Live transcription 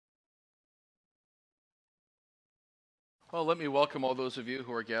Well, let me welcome all those of you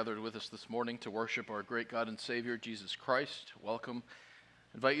who are gathered with us this morning to worship our great God and Savior, Jesus Christ. Welcome.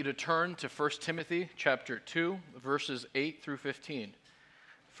 I invite you to turn to 1 Timothy chapter 2, verses 8 through 15.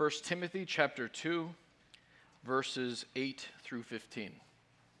 1 Timothy chapter 2, verses 8 through 15.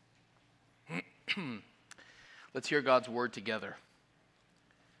 Let's hear God's word together.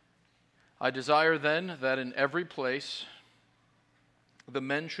 I desire then that in every place the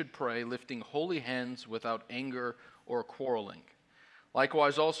men should pray, lifting holy hands without anger or quarreling.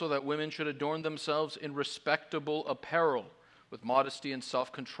 Likewise also that women should adorn themselves in respectable apparel, with modesty and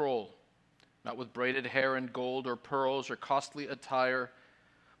self-control, not with braided hair and gold or pearls or costly attire,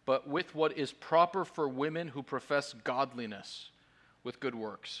 but with what is proper for women who profess godliness with good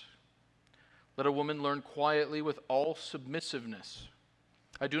works. Let a woman learn quietly with all submissiveness.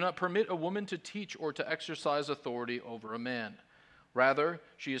 I do not permit a woman to teach or to exercise authority over a man. Rather,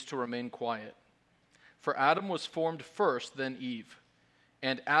 she is to remain quiet. For Adam was formed first, then Eve.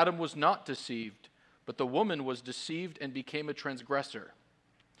 And Adam was not deceived, but the woman was deceived and became a transgressor.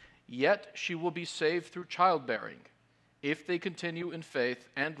 Yet she will be saved through childbearing, if they continue in faith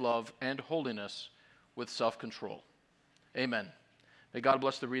and love and holiness with self-control. Amen. May God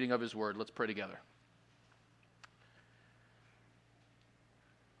bless the reading of his word. Let's pray together.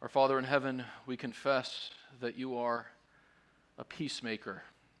 Our Father in heaven, we confess that you are a peacemaker.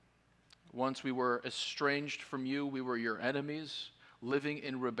 Once we were estranged from you, we were your enemies, living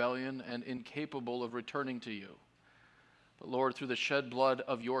in rebellion and incapable of returning to you. But Lord, through the shed blood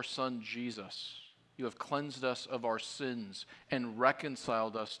of your Son Jesus, you have cleansed us of our sins and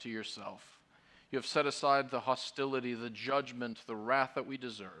reconciled us to yourself. You have set aside the hostility, the judgment, the wrath that we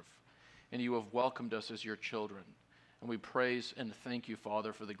deserve, and you have welcomed us as your children. And we praise and thank you,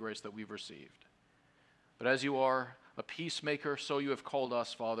 Father, for the grace that we've received. But as you are a peacemaker, so you have called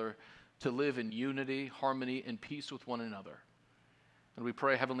us, Father, to live in unity, harmony, and peace with one another. And we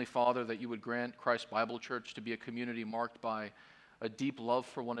pray, Heavenly Father, that you would grant Christ Bible Church to be a community marked by a deep love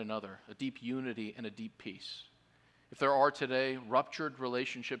for one another, a deep unity, and a deep peace. If there are today ruptured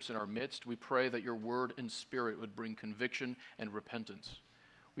relationships in our midst, we pray that your word and spirit would bring conviction and repentance.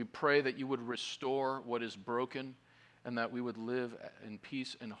 We pray that you would restore what is broken and that we would live in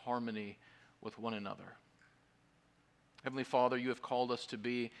peace and harmony with one another. Heavenly Father, you have called us to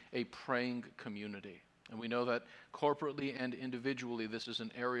be a praying community. And we know that corporately and individually, this is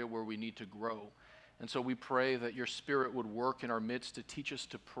an area where we need to grow. And so we pray that your Spirit would work in our midst to teach us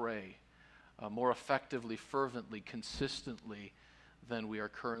to pray more effectively, fervently, consistently than we are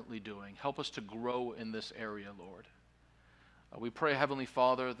currently doing. Help us to grow in this area, Lord. We pray, Heavenly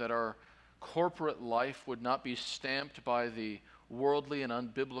Father, that our corporate life would not be stamped by the worldly and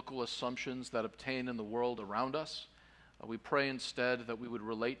unbiblical assumptions that obtain in the world around us. We pray instead that we would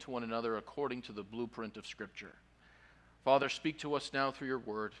relate to one another according to the blueprint of Scripture. Father, speak to us now through your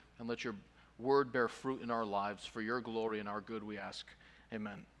word, and let your word bear fruit in our lives. For your glory and our good, we ask.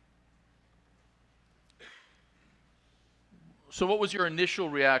 Amen. So what was your initial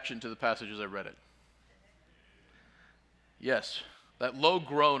reaction to the passage as I read it? Yes, that low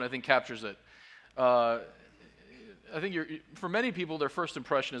groan, I think, captures it. I think for many people, their first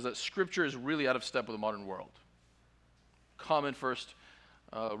impression is that Scripture is really out of step with the modern world. Common first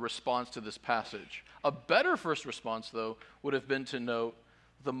response to this passage. A better first response, though, would have been to note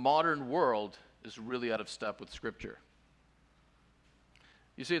the modern world is really out of step with Scripture.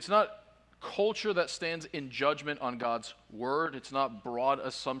 You see, it's not culture that stands in judgment on God's word. It's not broad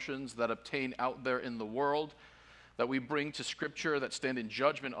assumptions that obtain out there in the world that we bring to Scripture that stand in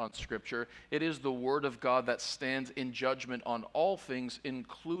judgment on Scripture. It is the word of God that stands in judgment on all things,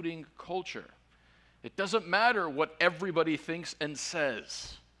 including culture. It doesn't matter what everybody thinks and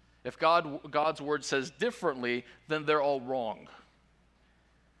says. If God's word says differently, then they're all wrong.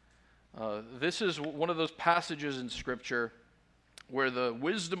 This is one of those passages in Scripture where the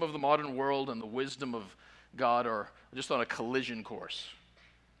wisdom of the modern world and the wisdom of God are just on a collision course.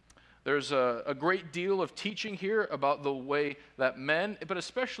 There's a great deal of teaching here about the way that men, but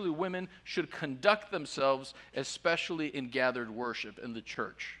especially women, should conduct themselves, especially in gathered worship in the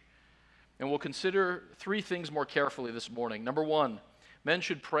church. And we'll consider three things more carefully this morning. Number one, men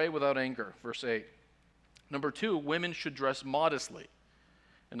should pray without anger, verse 8. Number two, women should dress modestly.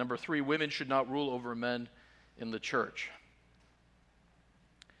 And number three, women should not rule over men in the church.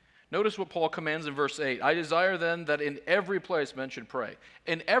 Notice what Paul commands in verse 8. I desire then that in every place men should pray.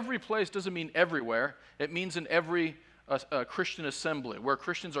 In every place doesn't mean everywhere. It means in every Christian assembly where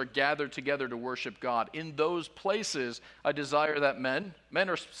Christians are gathered together to worship God. In those places, I desire that men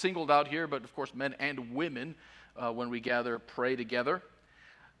are singled out here, but of course men and women, when we gather, pray together.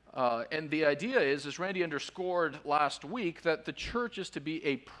 And the idea is, as Randy underscored last week, that the church is to be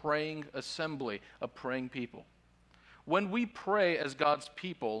a praying assembly, a praying people. When we pray as God's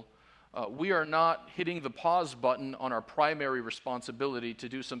people, we are not hitting the pause button on our primary responsibility to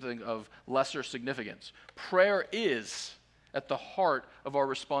do something of lesser significance. Prayer is at the heart of our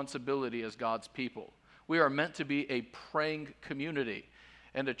responsibility as God's people. We are meant to be a praying community.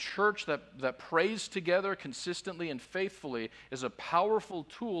 And a church that prays together consistently and faithfully is a powerful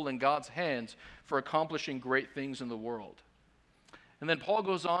tool in God's hands for accomplishing great things in the world. And then Paul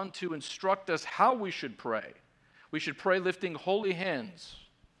goes on to instruct us how we should pray. We should pray lifting holy hands,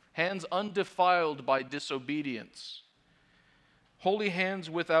 hands undefiled by disobedience, holy hands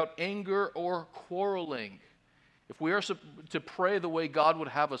without anger or quarreling. If we are to pray the way God would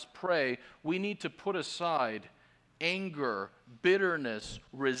have us pray, we need to put aside anger, bitterness,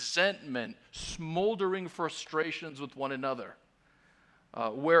 resentment, smoldering frustrations with one another.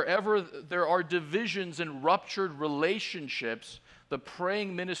 Wherever there are divisions and ruptured relationships, the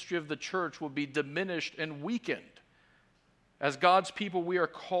praying ministry of the church will be diminished and weakened. As God's people, we are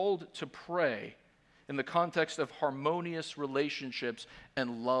called to pray in the context of harmonious relationships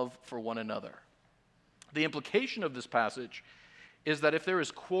and love for one another. The implication of this passage is that if there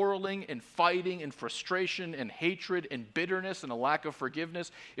is quarreling and fighting and frustration and hatred and bitterness and a lack of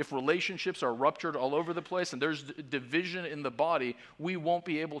forgiveness, if relationships are ruptured all over the place and there's division in the body, we won't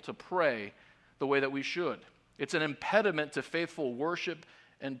be able to pray the way that we should. It's an impediment to faithful worship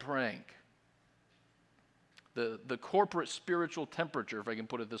and praying. The corporate spiritual temperature, if I can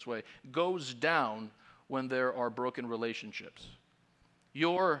put it this way, goes down when there are broken relationships.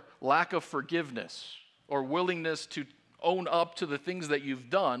 Your lack of forgiveness or willingness to own up to the things that you've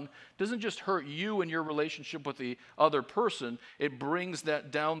done doesn't just hurt you and your relationship with the other person, it brings that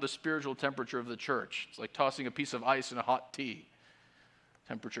down the spiritual temperature of the church. It's like tossing a piece of ice in a hot tea.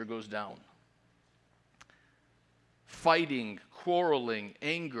 Temperature goes down. Fighting, quarreling,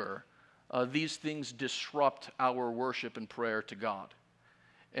 anger, these things disrupt our worship and prayer to God.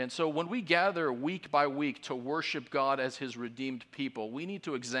 And so when we gather week by week to worship God as His redeemed people, we need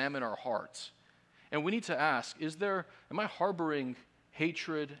to examine our hearts. And we need to ask, am I harboring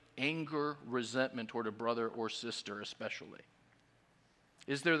hatred, anger, resentment toward a brother or sister especially?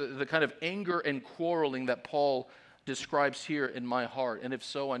 Is there the kind of anger and quarreling that Paul describes here in my heart? And if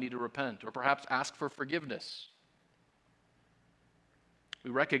so, I need to repent or perhaps ask for forgiveness.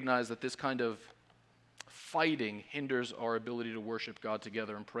 We recognize that this kind of fighting hinders our ability to worship God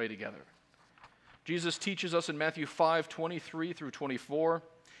together and pray together. Jesus teaches us in Matthew 5:23 through 24,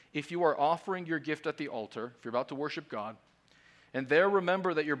 if you are offering your gift at the altar, if you're about to worship God, and there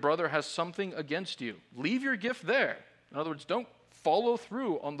remember that your brother has something against you, leave your gift there. In other words, don't follow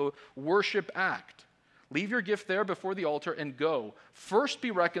through on the worship act. Leave your gift there before the altar and go. First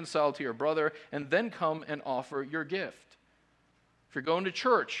be reconciled to your brother, and then come and offer your gift. If you're going to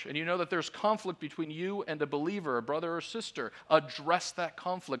church and you know that there's conflict between you and a believer, a brother or sister, address that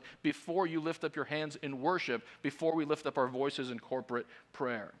conflict before you lift up your hands in worship, before we lift up our voices in corporate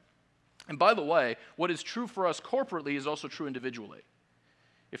prayer. And by the way, what is true for us corporately is also true individually.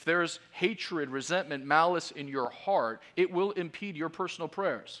 If there's hatred, resentment, malice in your heart, it will impede your personal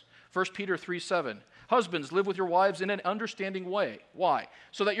prayers. 1 Peter 3:7, husbands, live with your wives in an understanding way. Why?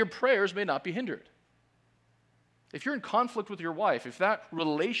 So that your prayers may not be hindered. If you're in conflict with your wife, if that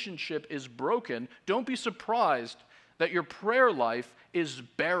relationship is broken, don't be surprised that your prayer life is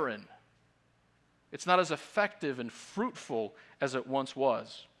barren. It's not as effective and fruitful as it once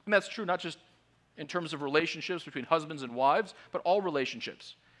was. And that's true not just in terms of relationships between husbands and wives, but all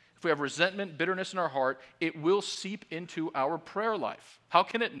relationships. If we have resentment, bitterness in our heart, it will seep into our prayer life. How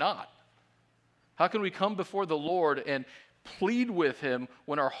can it not? How can we come before the Lord and plead with Him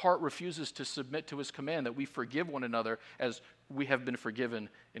when our heart refuses to submit to His command that we forgive one another as we have been forgiven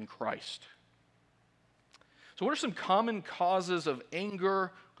in Christ? So what are some common causes of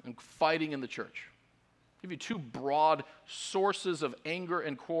anger and fighting in the church? I'll give you two broad sources of anger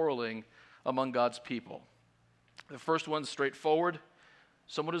and quarreling among God's people. The first one's straightforward.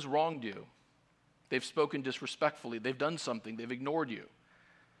 Someone has wronged you. They've spoken disrespectfully. They've done something. They've ignored you.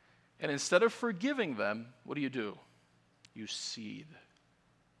 And instead of forgiving them, what do? You seethe.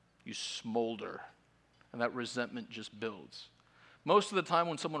 You smolder. And that resentment just builds. Most of the time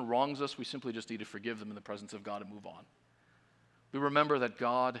when someone wrongs us, we simply just need to forgive them in the presence of God and move on. We remember that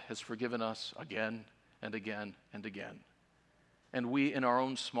God has forgiven us again and again and again. And we, in our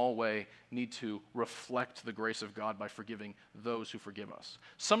own small way, need to reflect the grace of God by forgiving those who forgive us.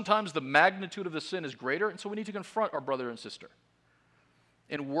 Sometimes the magnitude of the sin is greater, and so we need to confront our brother and sister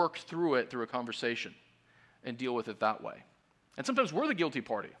and work through it through a conversation and deal with it that way. And sometimes we're the guilty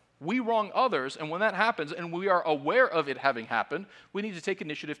party. We wrong others, and when that happens, and we are aware of it having happened, we need to take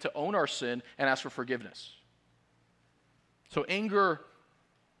initiative to own our sin and ask for forgiveness. So anger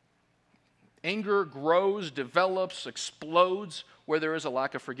grows, develops, explodes where there is a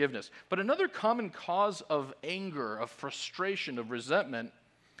lack of forgiveness. But another common cause of anger, of frustration, of resentment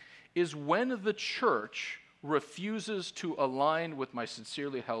is when the church refuses to align with my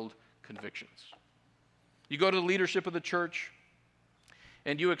sincerely held convictions. You go to the leadership of the church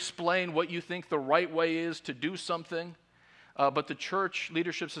and you explain what you think the right way is to do something, but the church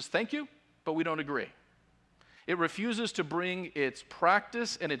leadership says, thank you, but we don't agree. It refuses to bring its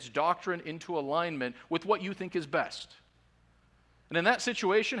practice and its doctrine into alignment with what you think is best. And in that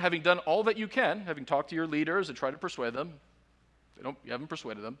situation, having done all that you can, having talked to your leaders and tried to persuade them, you haven't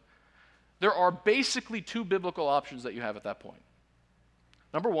persuaded them, there are basically two biblical options that you have at that point.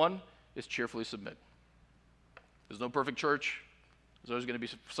 Number one is cheerfully submit. There's no perfect church. There's always going to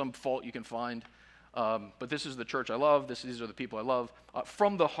be some fault you can find. But this is the church I love. These are the people I love.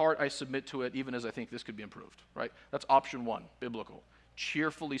 From the heart, I submit to it, even as I think this could be improved. Right? That's option one, biblical.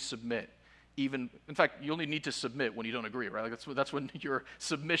 Cheerfully submit. In fact, you only need to submit when you don't agree. Right? That's when your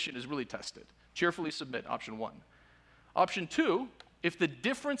submission is really tested. Cheerfully submit, option one. Option two, if the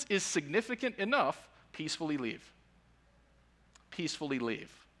difference is significant enough, peacefully leave. Peacefully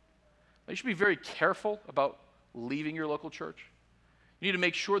leave. Now, you should be very careful about leaving your local church. You need to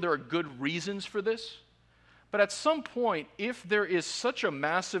make sure there are good reasons for this. But at some point, if there is such a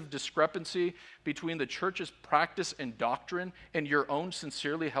massive discrepancy between the church's practice and doctrine and your own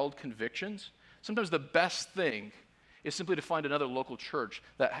sincerely held convictions, sometimes the best thing is simply to find another local church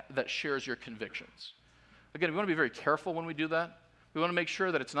that shares your convictions. Again, we want to be very careful when we do that. We want to make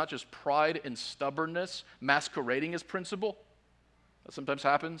sure that it's not just pride and stubbornness masquerading as principle. That sometimes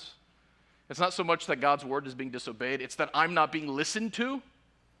happens. It's not so much that God's word is being disobeyed, it's that I'm not being listened to,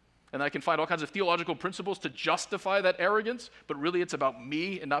 and I can find all kinds of theological principles to justify that arrogance, but really it's about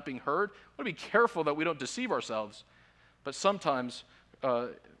me and not being heard. We want to be careful that we don't deceive ourselves, but sometimes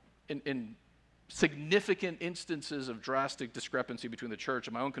in significant instances of drastic discrepancy between the church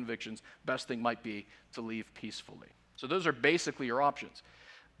and my own convictions, best thing might be to leave peacefully. So those are basically your options.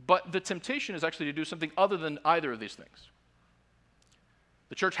 But the temptation is actually to do something other than either of these things.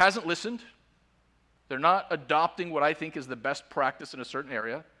 The church hasn't listened. They're not adopting what I think is the best practice in a certain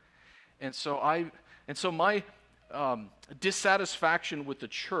area. And so my dissatisfaction with the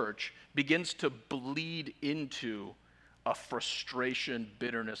church begins to bleed into a frustration,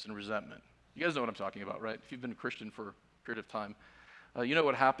 bitterness, and resentment. You guys know what I'm talking about, right? If you've been a Christian for a period of time, you know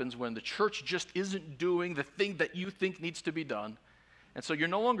what happens when the church just isn't doing the thing that you think needs to be done. And so you're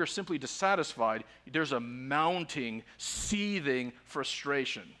no longer simply dissatisfied. There's a mounting, seething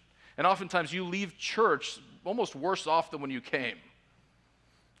frustration. And oftentimes you leave church almost worse off than when you came.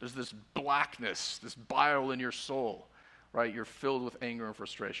 There's this blackness, this bile in your soul, right? You're filled with anger and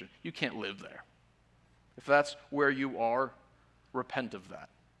frustration. You can't live there. If that's where you are, repent of that.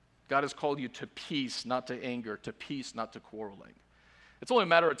 God has called you to peace, not to anger, to peace, not to quarreling. It's only a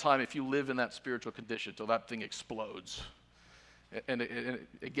matter of time if you live in that spiritual condition till that thing explodes. And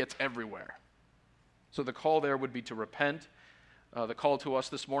it gets everywhere. So the call there would be to repent. The call to us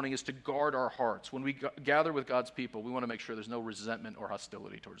this morning is to guard our hearts. When we gather with God's people, we want to make sure there's no resentment or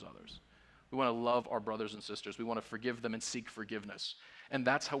hostility towards others. We want to love our brothers and sisters. We want to forgive them and seek forgiveness. And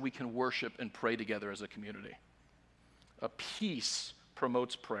that's how we can worship and pray together as a community. Peace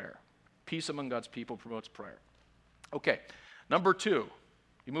promotes prayer. Peace among God's people promotes prayer. Okay, number two,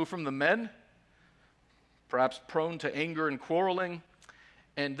 you move from the men, perhaps prone to anger and quarreling.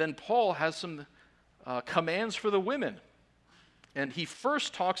 And then Paul has some commands for the women. And he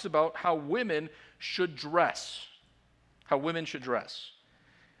first talks about how women should dress. How women should dress.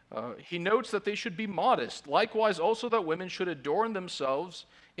 He notes that they should be modest. Likewise, also that women should adorn themselves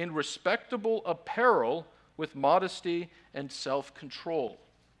in respectable apparel with modesty and self-control.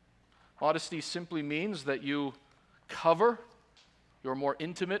 Modesty simply means that you cover your more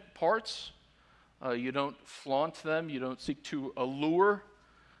intimate parts. You don't flaunt them. You don't seek to allure.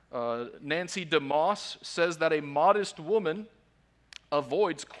 Nancy DeMoss says that a modest woman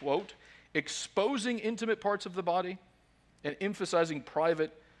avoids, quote, exposing intimate parts of the body and emphasizing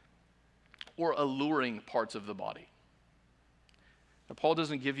private or alluring parts of the body. Now, Paul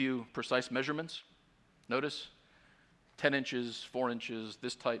doesn't give you precise measurements. Notice, 10 inches, 4 inches,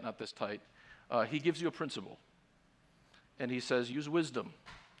 this tight, not this tight. He gives you a principle. And he says, use wisdom,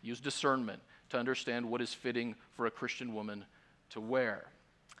 use discernment to understand what is fitting for a Christian woman to wear.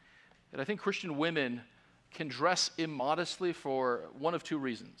 And I think Christian women can dress immodestly for one of two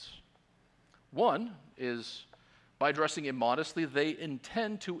reasons. One is by dressing immodestly, they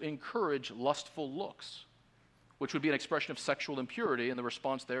intend to encourage lustful looks, which would be an expression of sexual impurity, and the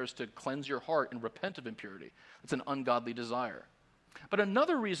response there is to cleanse your heart and repent of impurity. It's an ungodly desire. But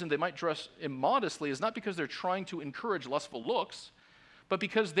another reason they might dress immodestly is not because they're trying to encourage lustful looks, but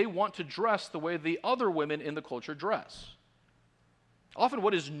because they want to dress the way the other women in the culture dress. Often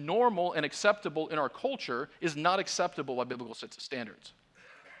what is normal and acceptable in our culture is not acceptable by biblical standards.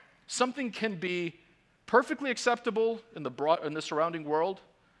 Something can be perfectly acceptable in the surrounding world,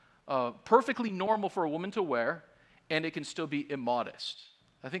 perfectly normal for a woman to wear, and it can still be immodest.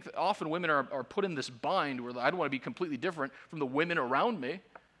 I think that often women are put in this bind where I don't want to be completely different from the women around me.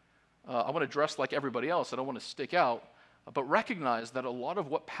 I want to dress like everybody else. I don't want to stick out. But recognize that a lot of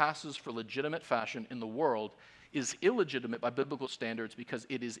what passes for legitimate fashion in the world is illegitimate by biblical standards because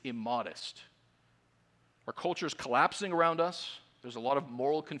it is immodest. Our culture is collapsing around us. There's a lot of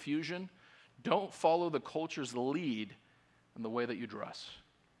moral confusion. Don't follow the culture's lead in the way that you dress.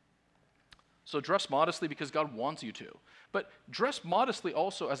 So dress modestly because God wants you to. But dress modestly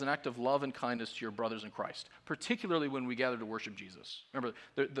also as an act of love and kindness to your brothers in Christ, particularly when we gather to worship Jesus. Remember,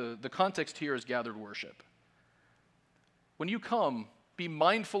 the context here is gathered worship. When you come, be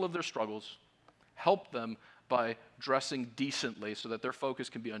mindful of their struggles. Help them by dressing decently so that their focus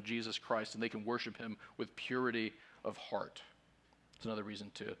can be on Jesus Christ and they can worship him with purity of heart. It's another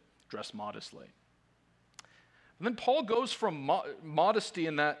reason to dress modestly. And then Paul goes from modesty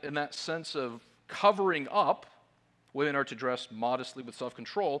in that sense of covering up. Women are to dress modestly with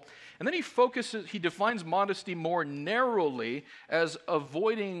self-control. And then he defines modesty more narrowly as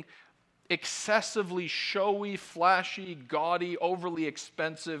avoiding excessively showy, flashy, gaudy, overly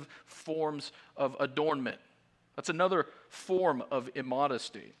expensive forms of adornment. That's another form of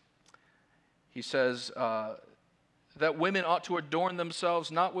immodesty. He says that women ought to adorn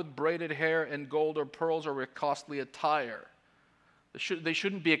themselves not with braided hair and gold or pearls or with costly attire. They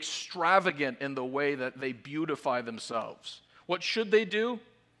shouldn't be extravagant in the way that they beautify themselves. What should they do?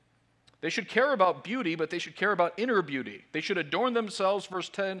 They should care about beauty, but they should care about inner beauty. They should adorn themselves, verse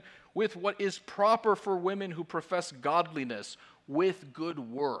 10, with what is proper for women who profess godliness, with good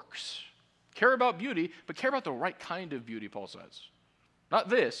works. Care about beauty, but care about the right kind of beauty, Paul says. Not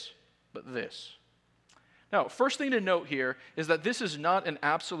this, but this. Now, first thing to note here is that this is not an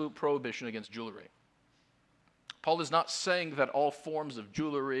absolute prohibition against jewelry. Paul is not saying that all forms of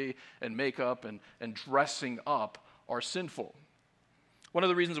jewelry and makeup and dressing up are sinful. One of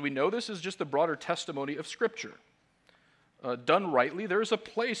the reasons we know this is just the broader testimony of Scripture. Done rightly, there is a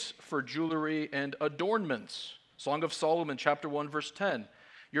place for jewelry and adornments. Song of Solomon, chapter 1, verse 10.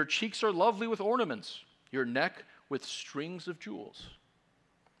 Your cheeks are lovely with ornaments, your neck with strings of jewels.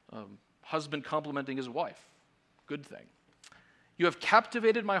 Husband complimenting his wife. Good thing. You have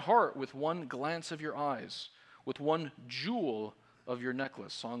captivated my heart with one glance of your eyes, with one jewel of your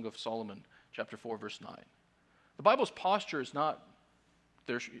necklace. Song of Solomon, chapter 4, verse 9. The Bible's posture is not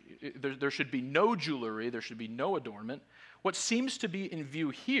there should be no jewelry, there should be no adornment. What seems to be in view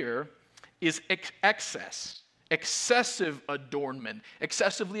here is excessive adornment,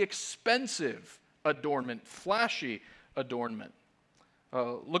 excessively expensive adornment, flashy adornment.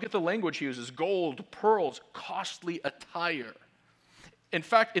 Look at the language he uses: gold, pearls, costly attire. In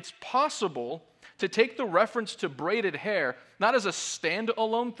fact, it's possible to take the reference to braided hair not as a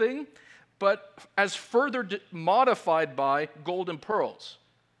standalone thing, but as further modified by gold and pearls.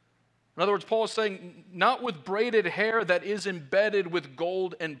 In other words, Paul is saying, not with braided hair that is embedded with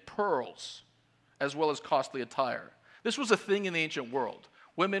gold and pearls, as well as costly attire. This was a thing in the ancient world.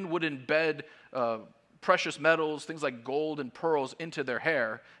 Women would embed precious metals, things like gold and pearls, into their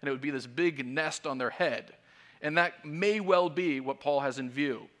hair, and it would be this big nest on their head. And that may well be what Paul has in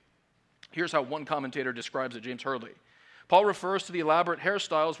view. Here's how one commentator describes it, James Hurley. Paul refers to the elaborate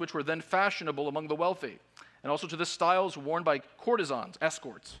hairstyles which were then fashionable among the wealthy, and also to the styles worn by courtesans,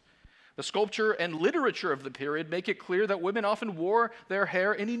 escorts. The sculpture and literature of the period make it clear that women often wore their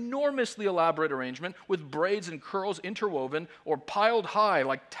hair in enormously elaborate arrangement with braids and curls interwoven or piled high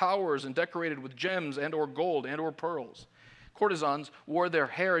like towers and decorated with gems and or gold and or pearls. Courtesans wore their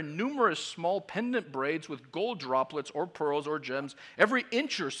hair in numerous small pendant braids with gold droplets or pearls or gems every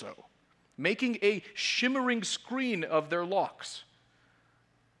inch or so, making a shimmering screen of their locks.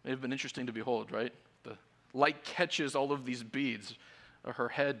 It would have been interesting to behold, right? The light catches all of these beads. Her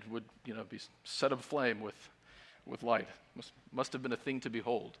head would, be set aflame with light. Must have been a thing to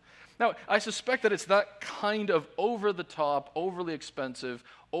behold. Now, I suspect that it's that kind of over-the-top, overly expensive,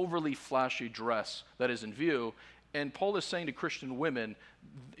 overly flashy dress that is in view, and Paul is saying to Christian women,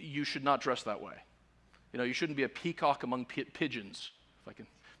 you should not dress that way. You shouldn't be a peacock among pigeons, if I can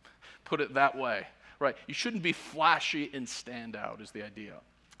put it that way, right? You shouldn't be flashy and stand out is the idea.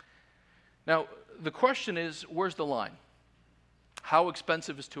 Now, the question is, where's the line? How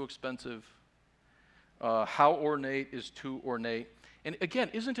expensive is too expensive? How ornate is too ornate? And again,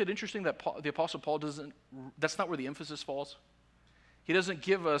 isn't it interesting that the Apostle Paul that's not where the emphasis falls? He doesn't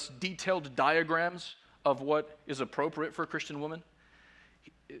give us detailed diagrams of what is appropriate for a Christian woman.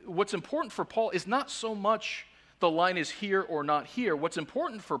 What's important for Paul is not so much the line is here or not here. What's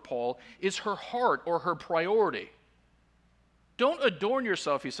important for Paul is her heart or her priority. Don't adorn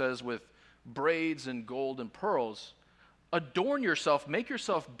yourself, he says, with braids and gold and pearls. Adorn yourself, make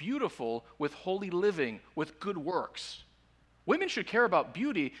yourself beautiful with holy living, with good works. Women should care about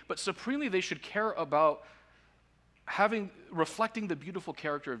beauty, but supremely they should care about reflecting the beautiful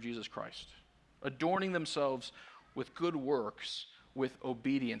character of Jesus Christ, adorning themselves with good works, with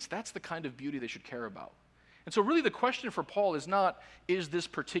obedience. That's the kind of beauty they should care about. And so really the question for Paul is not, is this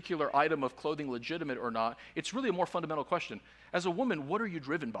particular item of clothing legitimate or not? It's really a more fundamental question. As a woman, what are you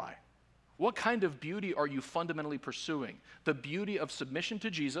driven by? What kind of beauty are you fundamentally pursuing? The beauty of submission to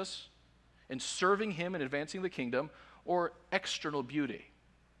Jesus and serving him and advancing the kingdom, or external beauty?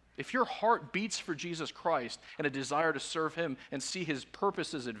 If your heart beats for Jesus Christ and a desire to serve him and see his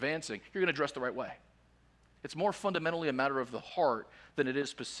purposes advancing, you're going to dress the right way. It's more fundamentally a matter of the heart than it is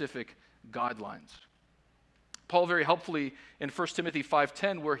specific guidelines. Paul very helpfully in 1 Timothy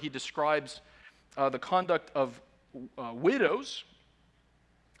 5:10, where he describes the conduct of widows,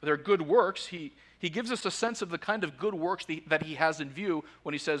 their good works, he gives us a sense of the kind of good works that he has in view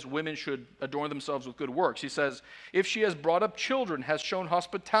when he says women should adorn themselves with good works. He says, if she has brought up children, has shown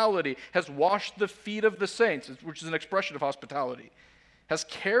hospitality, has washed the feet of the saints, which is an expression of hospitality, has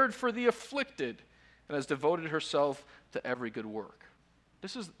cared for the afflicted, and has devoted herself to every good work.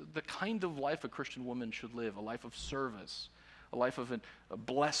 This is the kind of life a Christian woman should live, a life of service, a life of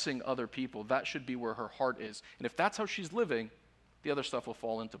blessing other people. That should be where her heart is. And if that's how she's living, the other stuff will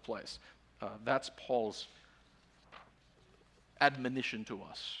fall into place. That's Paul's admonition to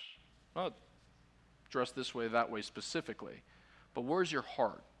us. Not dress this way, that way specifically, but where's your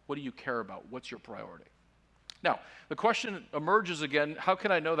heart? What do you care about? What's your priority? Now, the question emerges again, how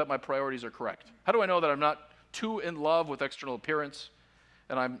can I know that my priorities are correct? How do I know that I'm not too in love with external appearance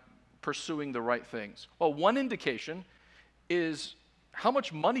and I'm pursuing the right things? Well, one indication is how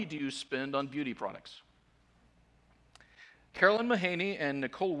much money do you spend on beauty products? Carolyn Mahaney and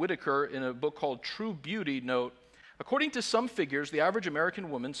Nicole Whitaker in a book called True Beauty note, according to some figures, the average American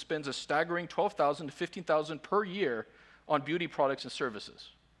woman spends a staggering $12,000 to $15,000 per year on beauty products and services.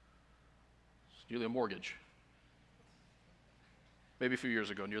 It's nearly a mortgage. Maybe a few years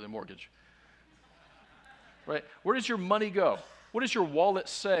ago, nearly a mortgage. Right? Where does your money go? What does your wallet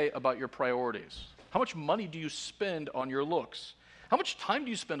say about your priorities? How much money do you spend on your looks? How much time do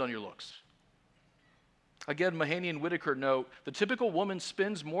you spend on your looks? Again, Mahaney and Whitaker note, the typical woman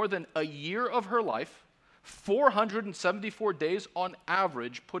spends more than a year of her life, 474 days on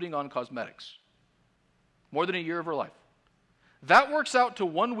average, putting on cosmetics. More than a year of her life. That works out to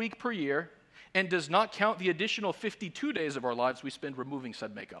 1 week per year and does not count the additional 52 days of our lives we spend removing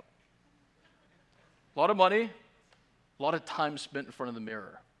said makeup. A lot of money, a lot of time spent in front of the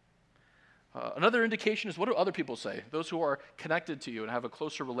mirror. Another indication is, what do other people say? Those who are connected to you and have a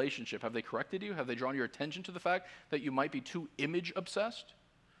closer relationship, have they corrected you? Have they drawn your attention to the fact that you might be too image obsessed?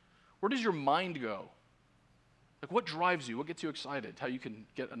 Where does your mind go? Like, what drives you? What gets you excited? How you can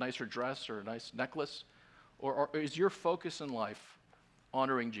get a nicer dress or a nice necklace? Or is your focus in life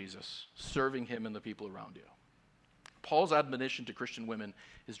honoring Jesus, serving him and the people around you? Paul's admonition to Christian women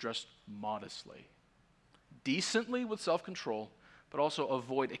is dressed modestly, decently with self-control, but also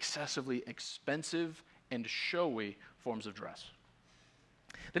avoid excessively expensive and showy forms of dress.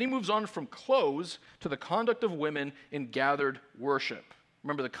 Then he moves on from clothes to the conduct of women in gathered worship.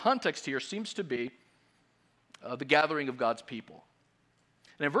 Remember, the context here seems to be the gathering of God's people.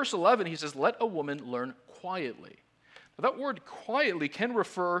 And in verse 11, he says, let a woman learn quietly. Now, that word quietly can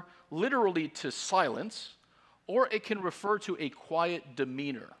refer literally to silence, or it can refer to a quiet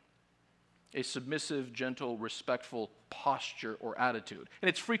demeanor, a submissive, gentle, respectful posture or attitude. And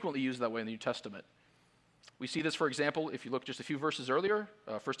it's frequently used that way in the New Testament. We see this, for example, if you look just a few verses earlier,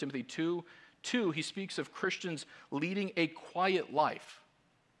 1 Timothy 2:2, he speaks of Christians leading a quiet life.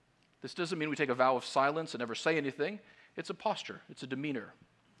 This doesn't mean we take a vow of silence and never say anything. It's a posture. It's a demeanor.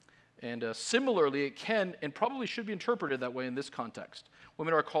 And similarly, it can and probably should be interpreted that way in this context.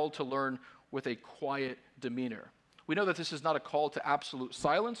 Women are called to learn with a quiet demeanor. We know that this is not a call to absolute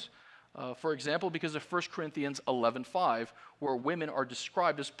silence, for example, because of 1 Corinthians 11:5, where women are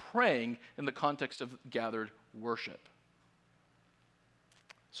described as praying in the context of gathered worship.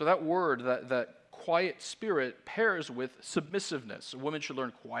 So that word, that quiet spirit pairs with submissiveness. A woman should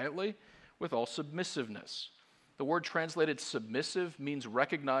learn quietly with all submissiveness. The word translated submissive means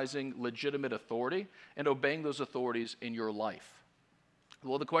recognizing legitimate authority and obeying those authorities in your life.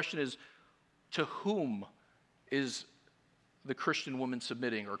 Well, the question is, to whom is the Christian woman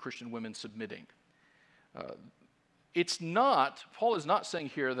submitting or Christian women submitting? Paul is not saying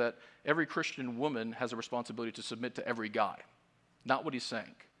here that every Christian woman has a responsibility to submit to every guy. Not what he's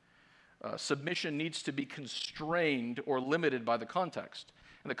saying. Submission needs to be constrained or limited by the context.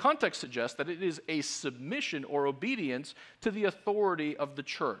 And the context suggests that it is a submission or obedience to the authority of the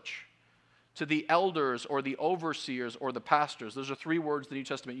church, to the elders or the overseers or the pastors. Those are three words the New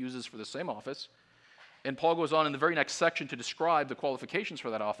Testament uses for the same office. And Paul goes on in the very next section to describe the qualifications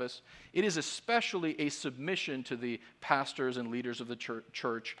for that office. It is especially a submission to the pastors and leaders of the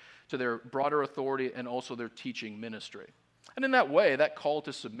church, to their broader authority and also their teaching ministry. And in that way, that call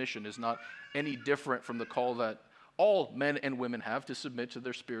to submission is not any different from the call that all men and women have to submit to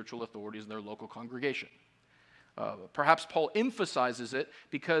their spiritual authorities in their local congregation. Perhaps Paul emphasizes it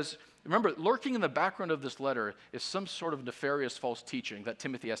because, remember, lurking in the background of this letter is some sort of nefarious false teaching that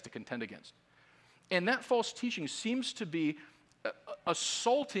Timothy has to contend against. And that false teaching seems to be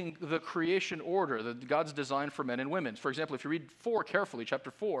assaulting the creation order that God's designed for men and women. For example, if you read 4 carefully,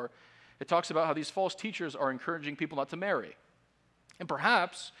 chapter 4, it talks about how these false teachers are encouraging people not to marry. And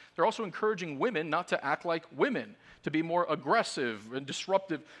perhaps they're also encouraging women not to act like women, to be more aggressive and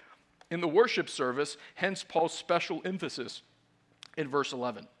disruptive in the worship service, hence Paul's special emphasis in verse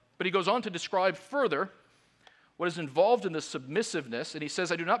 11. But he goes on to describe further what is involved in the submissiveness, and he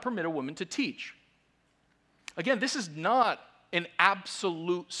says, I do not permit a woman to teach. Again, this is not an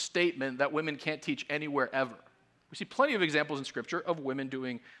absolute statement that women can't teach anywhere ever. We see plenty of examples in Scripture of women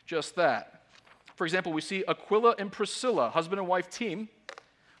doing just that. For example, we see Aquila and Priscilla, husband and wife team,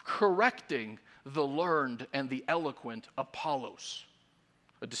 correcting the learned and the eloquent Apollos,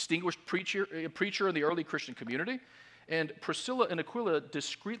 a distinguished preacher in the early Christian community. And Priscilla and Aquila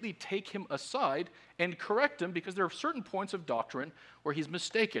discreetly take him aside and correct him because there are certain points of doctrine where he's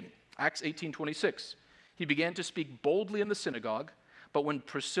mistaken. Acts 18:26. He began to speak boldly in the synagogue, but when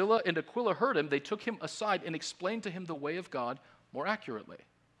Priscilla and Aquila heard him, they took him aside and explained to him the way of God more accurately.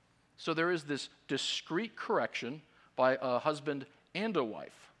 So there is this discreet correction by a husband and a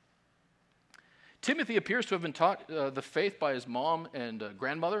wife. Timothy appears to have been taught the faith by his mom and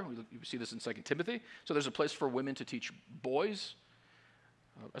grandmother. We see this in 2 Timothy. So there's a place for women to teach boys,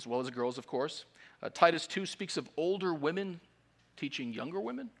 as well as girls, of course. Titus 2 speaks of older women teaching younger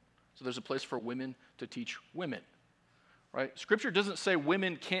women. So there's a place for women to teach women. Right? Scripture doesn't say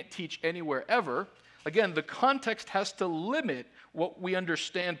women can't teach anywhere ever. Again, the context has to limit what we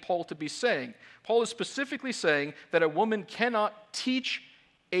understand Paul to be saying. Paul is specifically saying that a woman cannot teach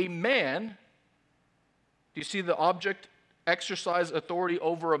a man. Do you see the object exercise authority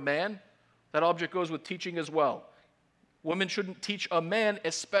over a man? That object goes with teaching as well. Women shouldn't teach a man,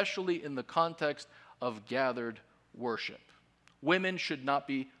 especially in the context of gathered worship. Women should not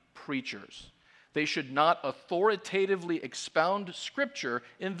be preachers. They should not authoritatively expound Scripture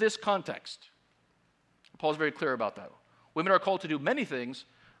in this context. Paul's very clear about that. Women are called to do many things,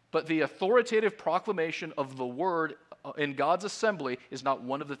 but the authoritative proclamation of the word in God's assembly is not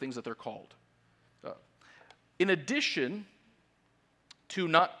one of the things that they're called. In addition to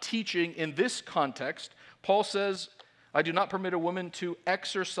not teaching in this context, Paul says, I do not permit a woman to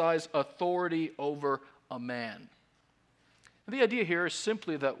exercise authority over a man. And the idea here is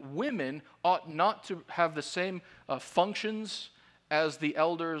simply that women ought not to have the same functions as the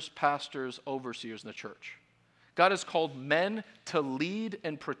elders, pastors, overseers in the church. God has called men to lead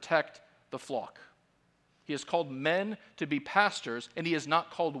and protect the flock. He has called men to be pastors, and he has not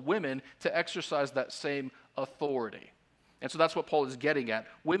called women to exercise that same authority. And so that's what Paul is getting at.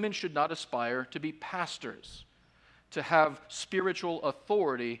 Women should not aspire to be pastors, to have spiritual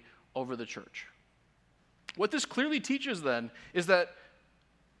authority over the church. What this clearly teaches then is that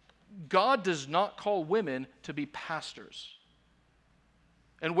God does not call women to be pastors.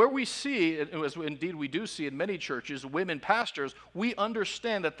 And where we see, as indeed we do see in many churches, women pastors, we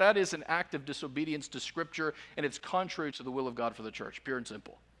understand that that is an act of disobedience to Scripture, and it's contrary to the will of God for the church, pure and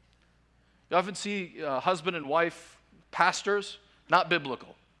simple. You often see husband and wife pastors, not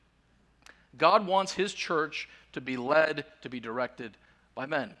biblical. God wants his church to be led, to be directed by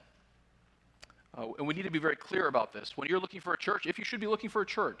men. And we need to be very clear about this. When you're looking for a church, if you should be looking for a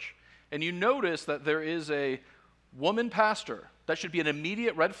church, and you notice that there is a woman pastor, that should be an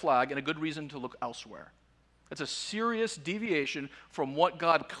immediate red flag and a good reason to look elsewhere. It's a serious deviation from what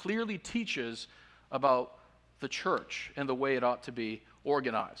God clearly teaches about the church and the way it ought to be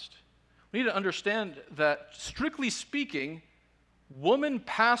organized. We need to understand that, strictly speaking, woman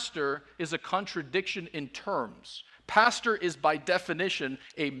pastor is a contradiction in terms. Pastor is by definition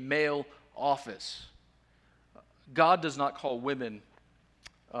a male office. God does not call women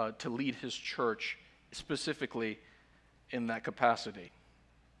to lead his church specifically in that capacity.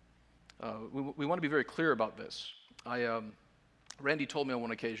 We want to be very clear about this. Randy told me on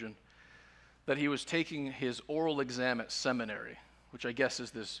one occasion that he was taking his oral exam at seminary, which I guess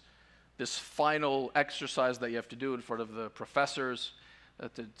is this final exercise that you have to do in front of the professors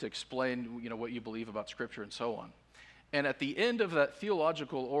to explain, what you believe about Scripture and so on. And at the end of that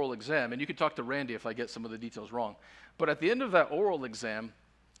theological oral exam, and you can talk to Randy if I get some of the details wrong, but at the end of that oral exam,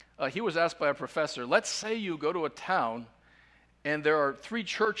 he was asked by a professor, let's say you go to a town and there are 3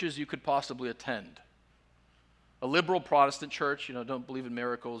 churches you could possibly attend. A liberal Protestant church, don't believe in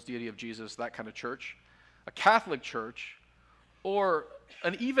miracles, deity of Jesus, that kind of church. A Catholic church, or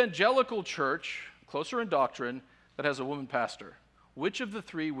an evangelical church, closer in doctrine, that has a woman pastor. Which of the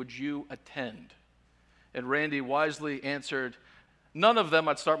 3 would you attend? And Randy wisely answered, none of them,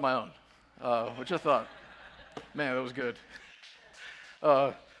 I'd start my own. Which I thought, man, that was good.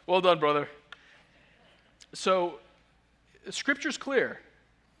 Well done, brother. So, Scripture's clear.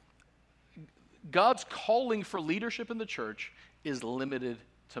 God's calling for leadership in the church is limited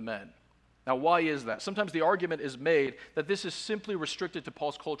to men. Now, why is that? Sometimes the argument is made that this is simply restricted to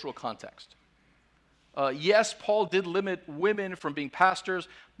Paul's cultural context. Yes, Paul did limit women from being pastors,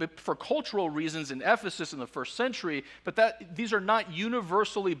 but for cultural reasons in Ephesus in the first century, but these are not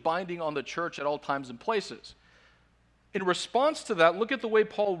universally binding on the church at all times and places. In response to that, look at the way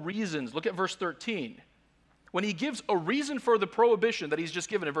Paul reasons. Look at verse 13. When he gives a reason for the prohibition that he's just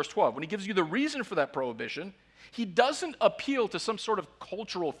given in verse 12, when he gives you the reason for that prohibition, he doesn't appeal to some sort of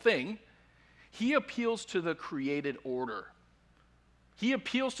cultural thing. He appeals to the created order. He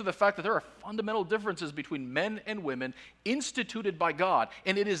appeals to the fact that there are fundamental differences between men and women instituted by God,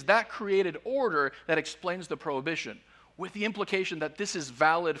 and it is that created order that explains the prohibition, with the implication that this is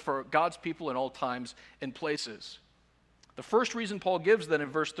valid for God's people in all times and places. The first reason Paul gives then in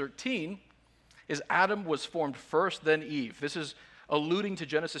verse 13 is Adam was formed first, then Eve. This is alluding to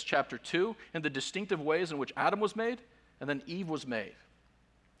Genesis chapter 2 and the distinctive ways in which Adam was made and then Eve was made.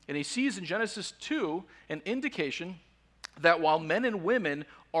 And he sees in Genesis 2 an indication that while men and women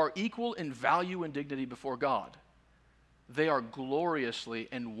are equal in value and dignity before God, they are gloriously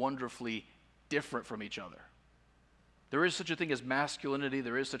and wonderfully different from each other. There is such a thing as masculinity.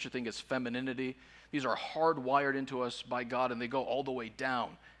 There is such a thing as femininity. These are hardwired into us by God, and they go all the way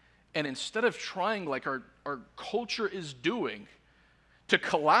down. And instead of trying like our culture is doing to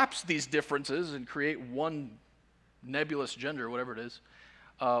collapse these differences and create one nebulous gender, whatever it is,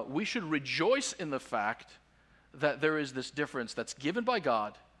 we should rejoice in the fact that there is this difference that's given by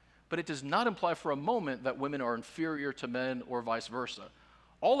God, but it does not imply for a moment that women are inferior to men or vice versa.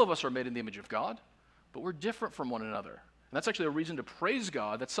 All of us are made in the image of God, but we're different from one another. And that's actually a reason to praise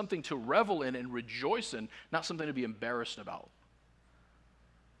God. That's something to revel in and rejoice in, not something to be embarrassed about.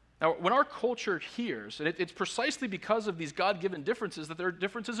 Now, when our culture hears, and it's precisely because of these God-given differences that there are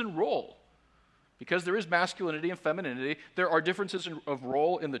differences in role. Because there is masculinity and femininity, there are differences of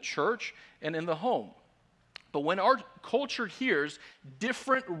role in the church and in the home. But when our culture hears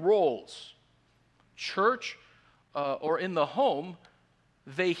different roles, church or in the home,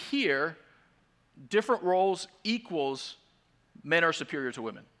 they hear different roles equals men are superior to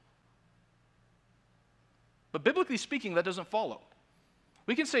women. But biblically speaking, that doesn't follow.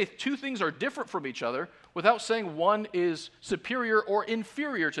 We can say 2 things are different from each other without saying one is superior or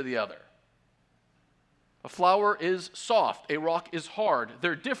inferior to the other. A flower is soft, a rock is hard.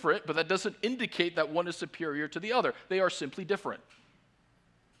 They're different, but that doesn't indicate that one is superior to the other. They are simply different.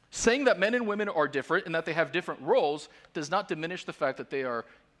 Saying that men and women are different and that they have different roles does not diminish the fact that they are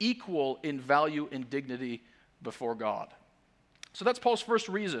equal in value and dignity before God. So that's Paul's first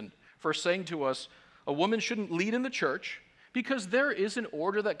reason for saying to us, a woman shouldn't lead in the church because there is an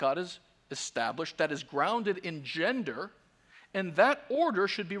order that God has established that is grounded in gender, and that order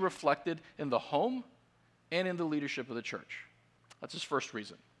should be reflected in the home and in the leadership of the church. That's his first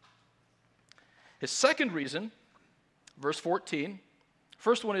reason. His second reason, verse 14,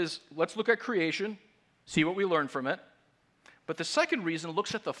 first one is let's look at creation, see what we learn from it. But the second reason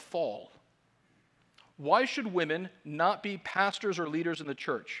looks at the fall. Why should women not be pastors or leaders in the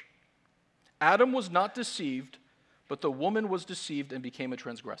church? Adam was not deceived, but the woman was deceived and became a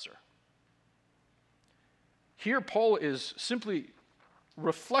transgressor. Here Paul is simply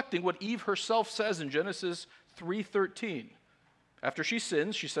reflecting what Eve herself says in Genesis 3:13. After she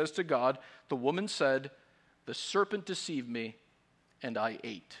sins, she says to God, the woman said, the serpent deceived me and I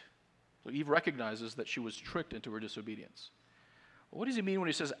ate. So Eve recognizes that she was tricked into her disobedience. Well, what does he mean when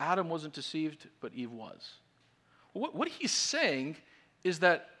he says Adam wasn't deceived, but Eve was? Well, what he's saying is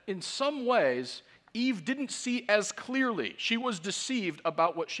that in some ways, Eve didn't see as clearly. She was deceived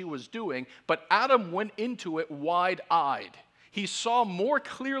about what she was doing, but Adam went into it wide-eyed. He saw more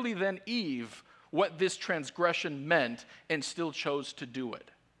clearly than Eve what this transgression meant and still chose to do it.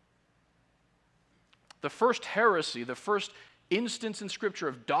 The first heresy, the first instance in Scripture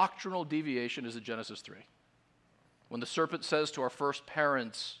of doctrinal deviation is in Genesis 3. When the serpent says to our first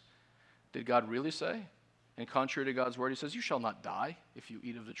parents, did God really say? And contrary to God's word, he says, you shall not die if you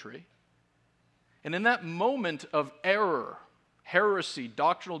eat of the tree. And in that moment of error, heresy,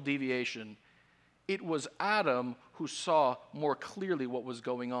 doctrinal deviation, it was Adam who saw more clearly what was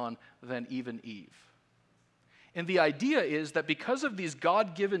going on than even Eve. And the idea is that because of these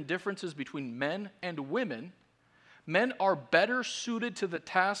God-given differences between men and women, men are better suited to the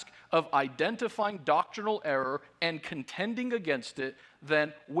task of identifying doctrinal error and contending against it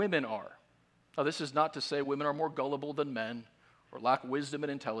than women are. Now, this is not to say women are more gullible than men or lack wisdom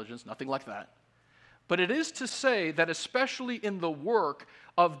and intelligence, nothing like that. But it is to say that especially in the work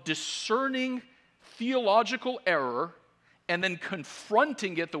of discerning theological error and then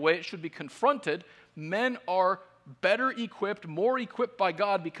confronting it the way it should be confronted, men are better equipped, more equipped by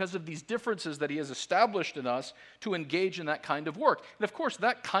God because of these differences that he has established in us to engage in that kind of work. And of course,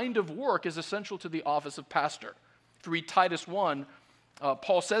 that kind of work is essential to the office of pastor. If you read Titus 1,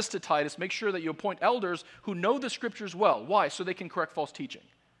 Paul says to Titus, make sure that you appoint elders who know the Scriptures well. Why? So they can correct false teaching.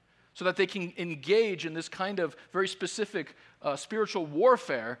 So that they can engage in this kind of very specific spiritual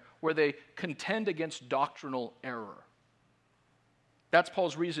warfare where they contend against doctrinal error. That's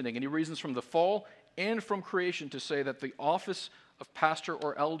Paul's reasoning, and he reasons from the fall and from creation to say that the office of pastor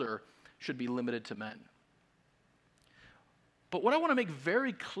or elder should be limited to men. But what I want to make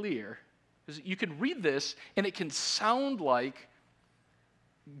very clear is you can read this and it can sound like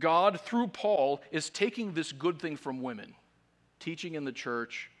God, through Paul, is taking this good thing from women, teaching in the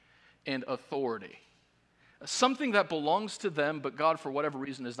church and authority. Something that belongs to them, but God, for whatever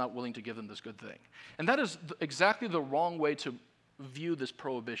reason, is not willing to give them this good thing. And that is exactly the wrong way to view this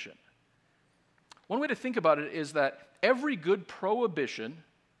prohibition. One way to think about it is that every good prohibition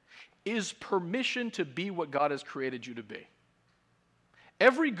is permission to be what God has created you to be.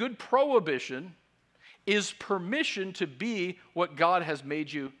 Every good prohibition is permission to be what God has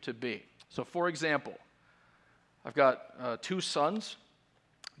made you to be. So, for example, I've got 2 sons,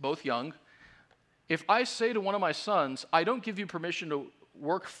 both young. If I say to one of my sons, I don't give you permission to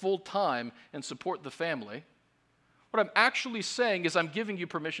work full-time and support the family, what I'm actually saying is I'm giving you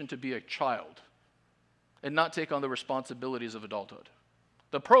permission to be a child and not take on the responsibilities of adulthood.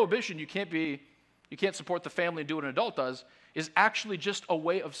 The prohibition, you can't support the family and do what an adult does, is actually just a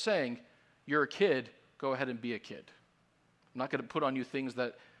way of saying, you're a kid, go ahead and be a kid. I'm not going to put on you things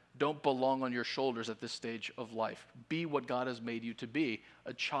that don't belong on your shoulders at this stage of life. Be what God has made you to be,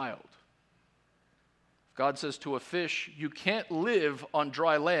 a child. God says to a fish, you can't live on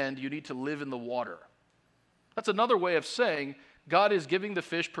dry land, you need to live in the water. That's another way of saying God is giving the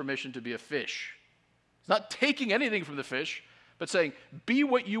fish permission to be a fish. It's not taking anything from the fish, but saying, be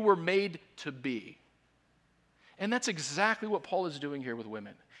what you were made to be. And that's exactly what Paul is doing here with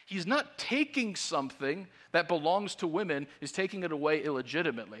women. He's not taking something that belongs to women, is taking it away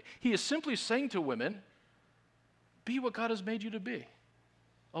illegitimately. He is simply saying to women, be what God has made you to be,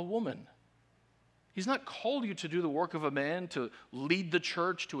 a woman. He's not called you to do the work of a man, to lead the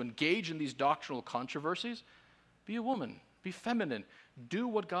church, to engage in these doctrinal controversies. Be a woman, be feminine, do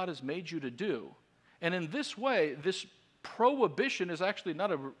what God has made you to do. And in this way, this prohibition is actually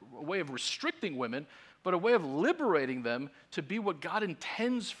not a way of restricting women, but a way of liberating them to be what God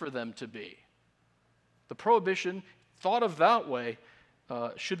intends for them to be. The prohibition, thought of that way,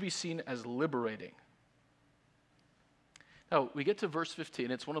 should be seen as liberating. Now, we get to verse 15.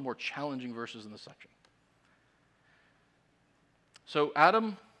 It's one of the more challenging verses in the section. So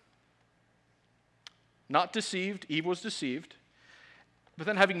Adam, not deceived, Eve was deceived. But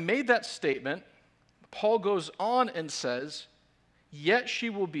then having made that statement, Paul goes on and says, yet she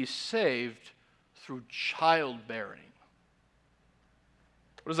will be saved through childbearing.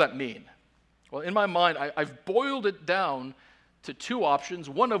 What does that mean? Well, in my mind, I've boiled it down to 2 options,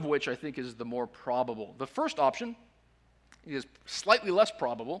 one of which I think is the more probable. The first option is slightly less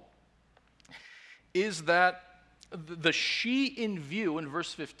probable, is that the she in view in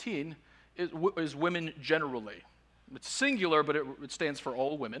verse 15 is women generally. It's singular, but it stands for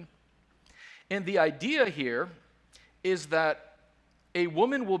all women. And the idea here is that a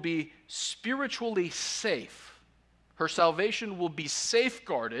woman will be spiritually safe. Her salvation will be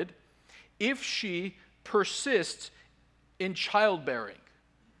safeguarded if she persists in childbearing.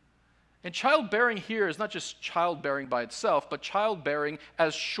 And childbearing here is not just childbearing by itself, but childbearing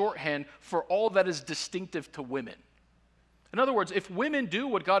as shorthand for all that is distinctive to women. In other words, if women do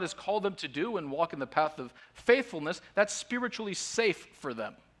what God has called them to do and walk in the path of faithfulness, that's spiritually safe for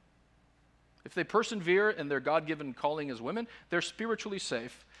them. If they persevere in their God-given calling as women, they're spiritually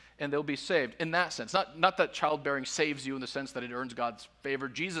safe and they'll be saved in that sense. Not that childbearing saves you in the sense that it earns God's favor.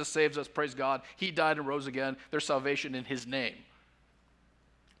 Jesus saves us, praise God. He died and rose again. There's salvation in his name.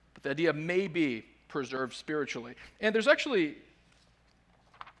 But the idea may be preserved spiritually. And there's actually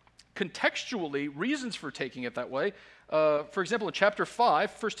contextually reasons for taking it that way. For example, in chapter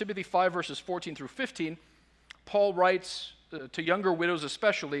 5, 1 Timothy 5, verses 14 through 15, Paul writes to younger widows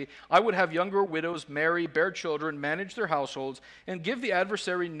especially, I would have younger widows marry, bear children, manage their households, and give the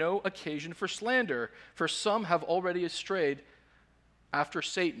adversary no occasion for slander, for some have already strayed after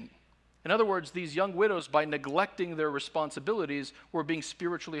Satan. In other words, these young widows, by neglecting their responsibilities, were being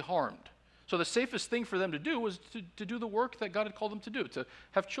spiritually harmed. So the safest thing for them to do was to do the work that God had called them to do, to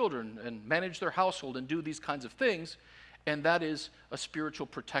have children and manage their household and do these kinds of things, and that is a spiritual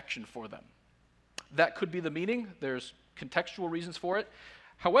protection for them. That could be the meaning. There's contextual reasons for it.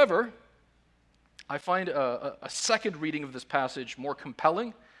 However, I find a second reading of this passage more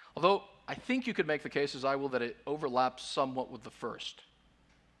compelling, although I think you could make the case, as I will, that it overlaps somewhat with the first.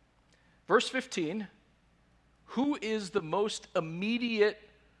 Verse 15, who is the most immediate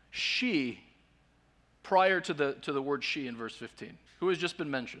she prior to the word she in verse 15? Who has just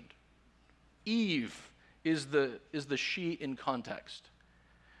been mentioned? Eve is the she in context.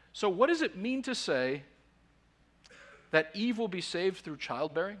 So what does it mean to say that Eve will be saved through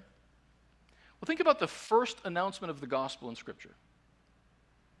childbearing? Well, think about the first announcement of the gospel in Scripture.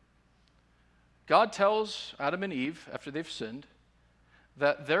 God tells Adam and Eve, after they've sinned,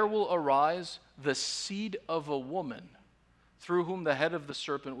 that there will arise the seed of a woman through whom the head of the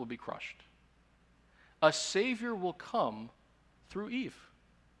serpent will be crushed. A Savior will come through Eve.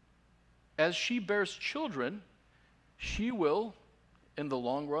 As she bears children, she will, in the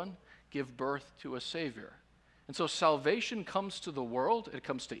long run, give birth to a Savior. And so salvation comes to the world, it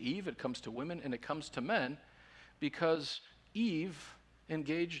comes to Eve, it comes to women, and it comes to men because Eve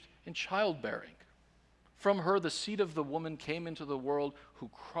engaged in childbearing. From her, the seed of the woman came into the world who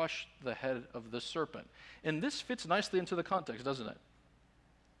crushed the head of the serpent. And this fits nicely into the context, doesn't it?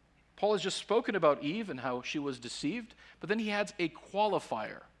 Paul has just spoken about Eve and how she was deceived, but then he adds a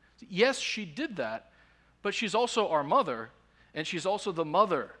qualifier. Yes, she did that, but she's also our mother, and she's also the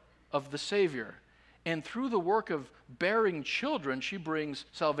mother of the Savior. And through the work of bearing children, she brings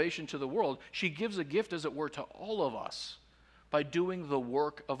salvation to the world. She gives a gift, as it were, to all of us by doing the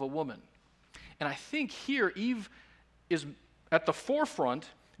work of a woman. And I think here Eve is at the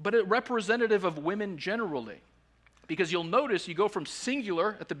forefront, but a representative of women generally. Because you'll notice you go from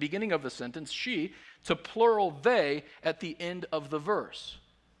singular at the beginning of the sentence, she, to plural, they, at the end of the verse.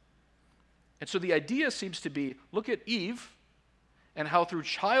 And so the idea seems to be, look at Eve and how through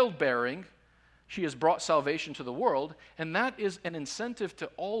childbearing she has brought salvation to the world, and that is an incentive to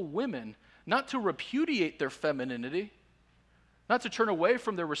all women not to repudiate their femininity, not to turn away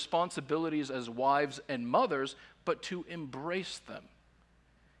from their responsibilities as wives and mothers, but to embrace them.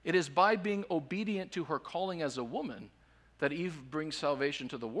 It is by being obedient to her calling as a woman that Eve brings salvation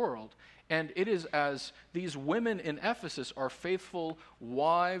to the world. And it is as these women in Ephesus are faithful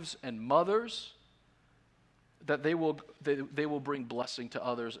wives and mothers that they will bring blessing to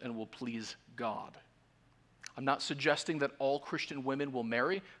others and will please God. I'm not suggesting that all Christian women will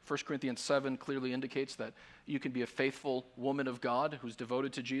marry. 1 Corinthians 7 clearly indicates that you can be a faithful woman of God who's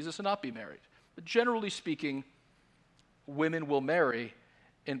devoted to Jesus and not be married. But generally speaking, women will marry,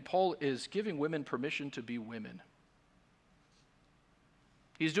 and Paul is giving women permission to be women.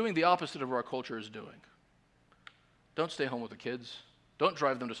 He's doing the opposite of what our culture is doing. Don't stay home with the kids. Don't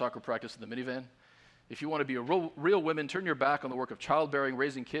drive them to soccer practice in the minivan. If you want to be a real woman, turn your back on the work of childbearing,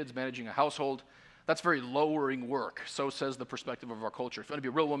 raising kids, managing a household. That's very lowering work, so says the perspective of our culture. If you want to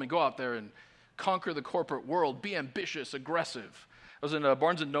be a real woman, go out there and conquer the corporate world. Be ambitious, aggressive. I was in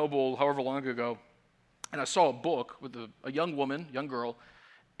Barnes & Noble however long ago, and I saw a book with a young woman, young girl,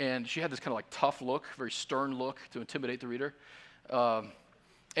 and she had this kind of like tough look, very stern look to intimidate the reader. And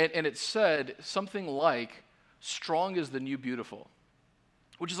it said something like, strong is the new beautiful,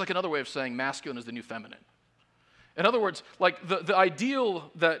 which is like another way of saying masculine is the new feminine. In other words, like the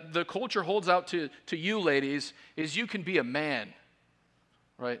ideal that the culture holds out to you ladies is you can be a man,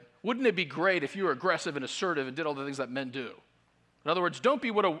 right? Wouldn't it be great if you were aggressive and assertive and did all the things that men do? In other words, don't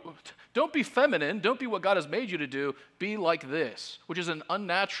be feminine, don't be what God has made you to do, be like this, which is an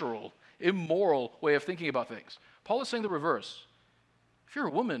unnatural immoral way of thinking about things. Paul is saying the reverse. If you're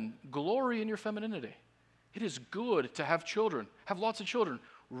a woman, glory in your femininity. It is good to have children, have lots of children.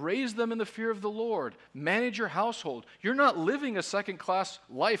 Raise them in the fear of the Lord. Manage your household. You're not living a second-class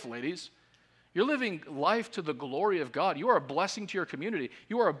life, ladies. You're living life to the glory of God. You are a blessing to your community.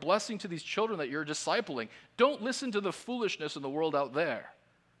 You are a blessing to these children that you're discipling. Don't listen to the foolishness in the world out there.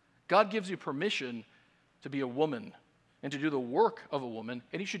 God gives you permission to be a woman and to do the work of a woman,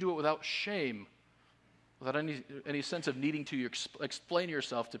 and you should do it without shame, without any sense of needing to explain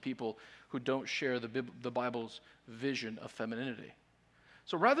yourself to people who don't share the Bible's vision of femininity.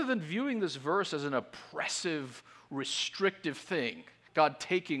 So rather than viewing this verse as an oppressive, restrictive thing, God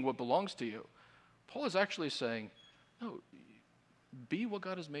taking what belongs to you, Paul is actually saying, no, be what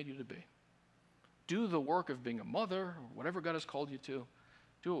God has made you to be. Do the work of being a mother, or whatever God has called you to.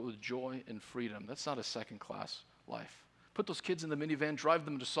 Do it with joy and freedom. That's not a second-class life. Put those kids in the minivan, drive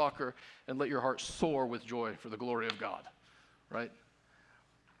them to soccer, and let your heart soar with joy for the glory of God, right?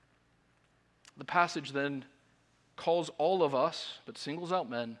 The passage then calls all of us, but singles out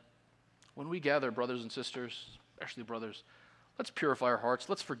men. When we gather, brothers and sisters, especially brothers, let's purify our hearts.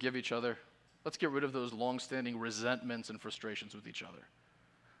 Let's forgive each other. Let's get rid of those long-standing resentments and frustrations with each other.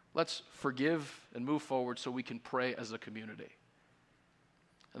 Let's forgive and move forward so we can pray as a community.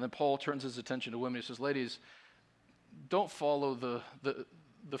 And then Paul turns his attention to women. He says, ladies, don't follow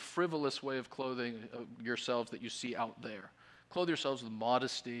the frivolous way of clothing yourselves that you see out there. Clothe yourselves with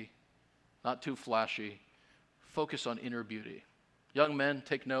modesty, not too flashy. Focus on inner beauty. Young men,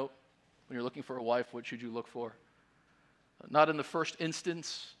 take note. When you're looking for a wife, what should you look for? Not in the first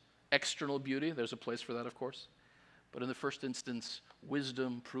instance, external beauty. There's a place for that, of course. But in the first instance,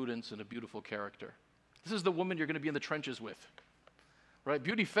 wisdom, prudence, and a beautiful character. This is the woman you're going to be in the trenches with. Right?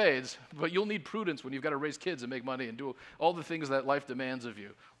 Beauty fades, but you'll need prudence when you've got to raise kids and make money and do all the things that life demands of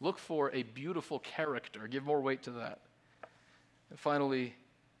you. Look for a beautiful character. Give more weight to that. And finally,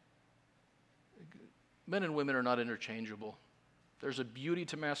 men and women are not interchangeable. There's a beauty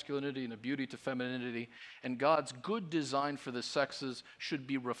to masculinity and a beauty to femininity, and God's good design for the sexes should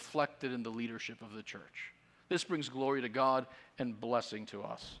be reflected in the leadership of the church. This brings glory to God and blessing to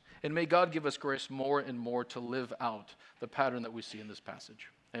us. And may God give us grace more and more to live out the pattern that we see in this passage.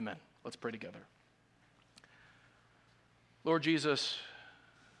 Amen. Let's pray together. Lord Jesus,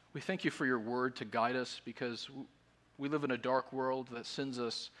 we thank you for your word to guide us, because we live in a dark world that sends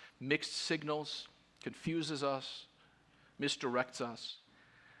us mixed signals, confuses us, misdirects us.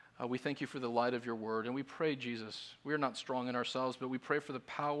 We thank you for the light of your word, and we pray, Jesus, we are not strong in ourselves, but we pray for the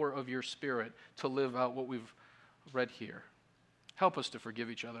power of your Spirit to live out what we've read here. Help us to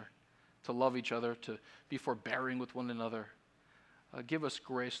forgive each other, to love each other, to be forbearing with one another. Give us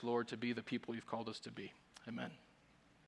grace, Lord, to be the people you've called us to be. Amen.